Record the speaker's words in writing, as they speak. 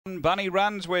Bunny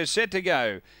runs, we're set to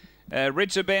go.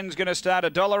 Ritzaben's going to start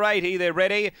 $1.80. They're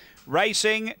ready.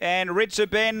 Racing, and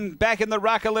Ritzaben back in the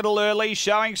ruck a little early,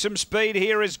 showing some speed.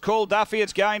 Here is Cool Duffy.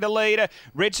 It's going to lead.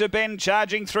 Ritzaben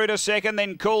charging through to second,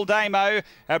 then Cool Damo.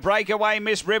 A breakaway,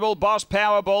 Miss Ribble, Boss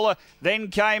Powerball. Then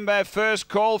came first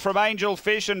call from Angel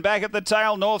Fish, and back at the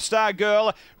tail, North Star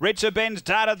Girl. Ritzaben's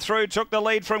darted through, took the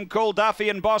lead from Cool Duffy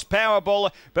and Boss Powerball,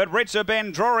 but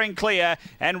Ritzaben drawing clear,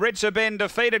 and Ritzaben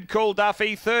defeated Cool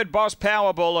Duffy. Third, Boss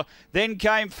Powerball. Then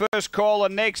came first call,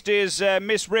 and next is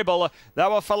Miss Ribble. They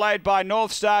were followed by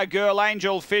North Star Girl,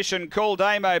 Angel Fish and Cool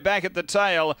Damo back at the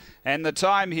tail. And the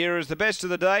time here is the best of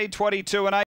the day, 22 and 8.